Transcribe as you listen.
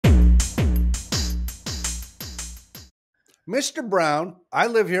Mr. Brown, I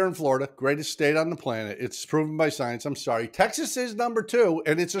live here in Florida, greatest state on the planet. It's proven by science. I'm sorry. Texas is number 2,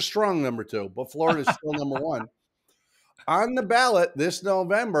 and it's a strong number 2, but Florida is still number 1. On the ballot this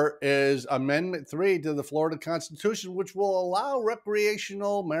November is Amendment 3 to the Florida Constitution, which will allow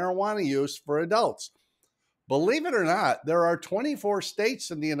recreational marijuana use for adults. Believe it or not, there are 24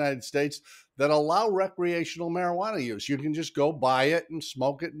 states in the United States that allow recreational marijuana use. You can just go buy it and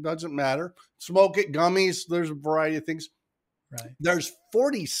smoke it. It doesn't matter. Smoke it, gummies. There's a variety of things. Right. There's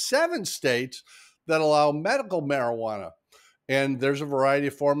 47 states that allow medical marijuana. And there's a variety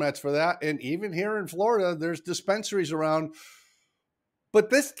of formats for that. And even here in Florida, there's dispensaries around.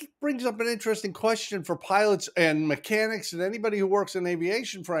 But this brings up an interesting question for pilots and mechanics and anybody who works in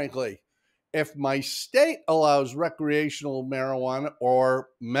aviation, frankly. If my state allows recreational marijuana or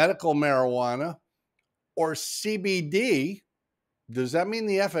medical marijuana or CBD, does that mean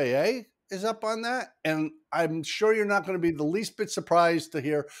the FAA is up on that? And I'm sure you're not going to be the least bit surprised to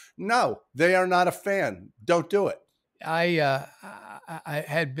hear, no, they are not a fan. Don't do it. I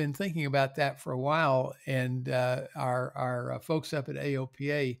had been thinking about that for a while, and our folks up at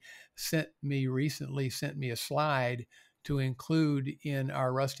AOPA sent me a slide to include in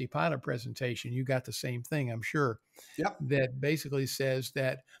our Rusty Pilot presentation. You got the same thing, I'm sure. Yep. That basically says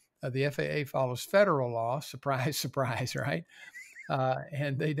that the FAA follows federal law. Surprise, surprise, right?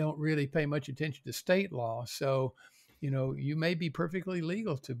 And they don't really pay much attention to state law. So, you may be perfectly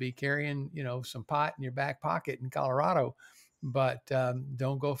legal to be carrying, some pot in your back pocket in Colorado, but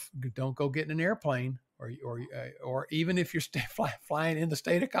don't go get in an airplane or even if you're flying in the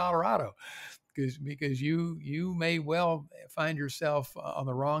state of Colorado, because you may well find yourself on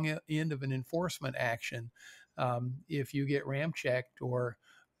the wrong end of an enforcement action if you get ram checked or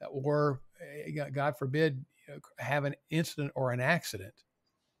God forbid have an incident or an accident.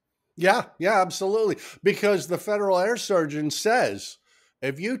 Yeah, absolutely. Because the federal air surgeon says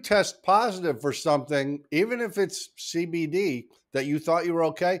if you test positive for something, even if it's CBD that you thought you were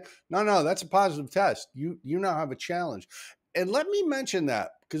okay, no, that's a positive test. You now have a challenge. And let me mention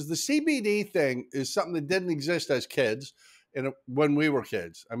that because the CBD thing is something that didn't exist as kids when we were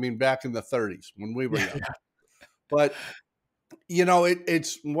kids. I mean, back in the 30s when we were young. But,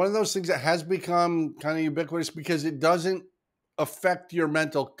 it's one of those things that has become kind of ubiquitous because it doesn't affect your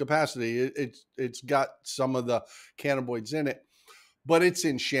mental capacity. It's got some of the cannabinoids in it, but it's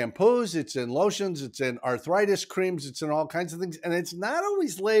in shampoos, it's in lotions, it's in arthritis creams, it's in all kinds of things. And it's not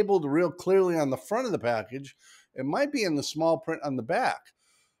always labeled real clearly on the front of the package. It might be in the small print on the back,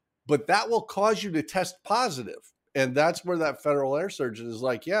 but that will cause you to test positive. And that's where that federal air surgeon is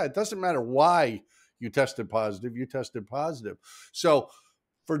like, yeah, it doesn't matter why you tested positive, you tested positive. So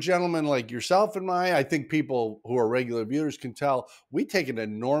for gentlemen like yourself and I think people who are regular viewers can tell we take an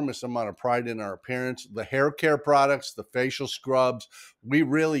enormous amount of pride in our appearance, the hair care products, the facial scrubs. We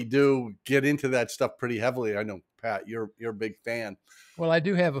really do get into that stuff pretty heavily. I know, Pat, you're a big fan. Well, I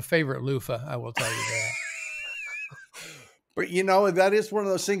do have a favorite loofah, I will tell you that. But, that is one of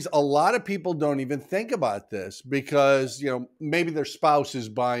those things. A lot of people don't even think about this because, maybe their spouse is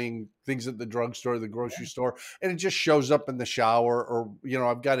buying things at the drugstore, the grocery store, and it just shows up in the shower or,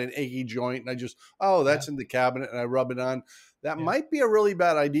 I've got an achy joint and I just, that's in the cabinet and I rub it on. That might be a really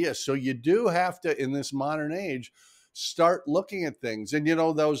bad idea. So you do have to, in this modern age, start looking at things. And,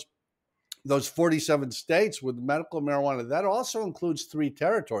 those 47 states with medical marijuana, that also includes 3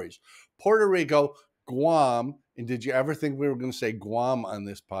 territories, Puerto Rico, Guam, and did you ever think we were going to say Guam on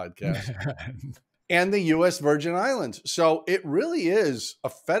this podcast? And the U.S. Virgin Islands. So it really is a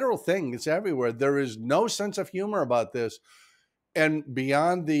federal thing. It's everywhere. There is no sense of humor about this. And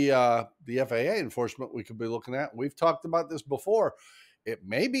beyond the FAA enforcement we could be looking at, we've talked about this before, it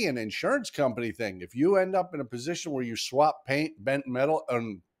may be an insurance company thing. If you end up in a position where you swap paint, bent metal,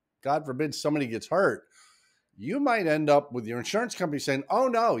 and God forbid somebody gets hurt, you might end up with your insurance company saying, oh,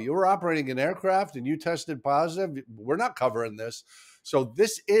 no, you were operating an aircraft and you tested positive. We're not covering this. So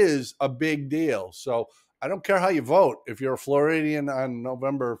this is a big deal. So I don't care how you vote. If you're a Floridian on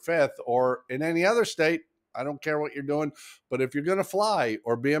November 5th or in any other state, I don't care what you're doing. But if you're going to fly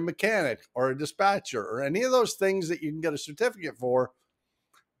or be a mechanic or a dispatcher or any of those things that you can get a certificate for,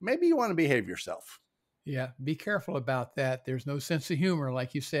 maybe you want to behave yourself. Yeah, be careful about that. There's no sense of humor,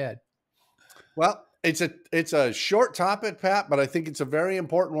 like you said. Well, it's a short topic, Pat, but I think it's a very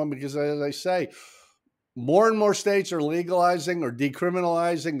important one because, as I say, more and more states are legalizing or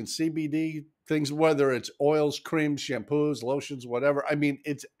decriminalizing and CBD things, whether it's oils, creams, shampoos, lotions, whatever. I mean,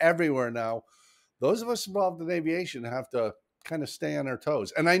 it's everywhere now. Those of us involved in aviation have to kind of stay on our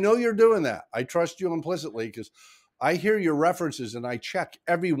toes. And I know you're doing that. I trust you implicitly because I hear your references and I check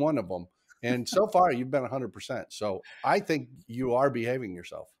every one of them. And so far, you've been 100%. So I think you are behaving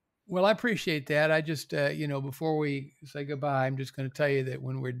yourself. Well, I appreciate that. I just, before we say goodbye, I'm just going to tell you that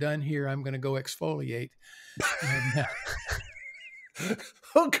when we're done here, I'm going to go exfoliate. And,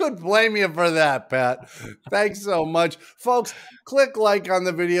 Who could blame you for that, Pat? Thanks so much. Folks, click like on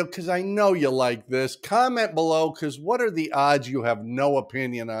the video because I know you like this. Comment below because what are the odds you have no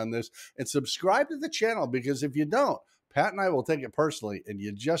opinion on this? And subscribe to the channel because if you don't, Pat and I will take it personally and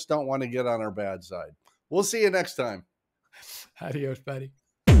you just don't want to get on our bad side. We'll see you next time. Adios, buddy.